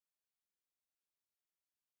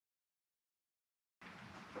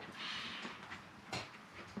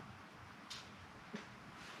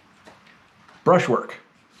Brushwork.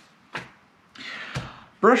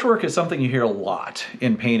 Brushwork is something you hear a lot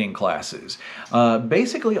in painting classes.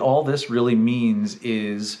 Basically, all this really means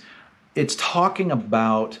is it's talking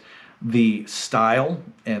about the style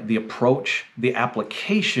and the approach, the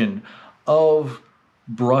application of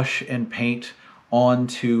brush and paint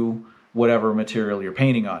onto whatever material you're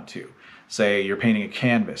painting onto. Say you're painting a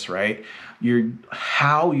canvas, right?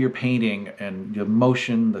 How you're painting and the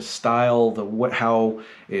motion, the style, how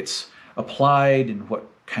it's applied, and what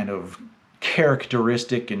kind of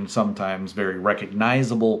characteristic and sometimes very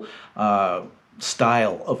recognizable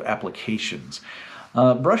style of applications.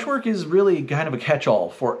 Brushwork is really kind of a catch-all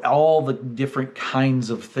for all the different kinds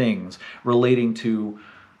of things relating to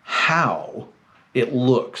how it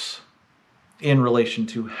looks in relation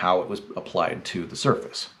to how it was applied to the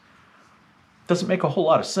surface. Doesn't make a whole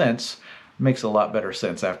lot of sense. Makes a lot better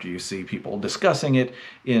sense after you see people discussing it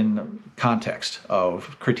in context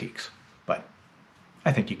of critiques. But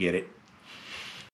I think you get it.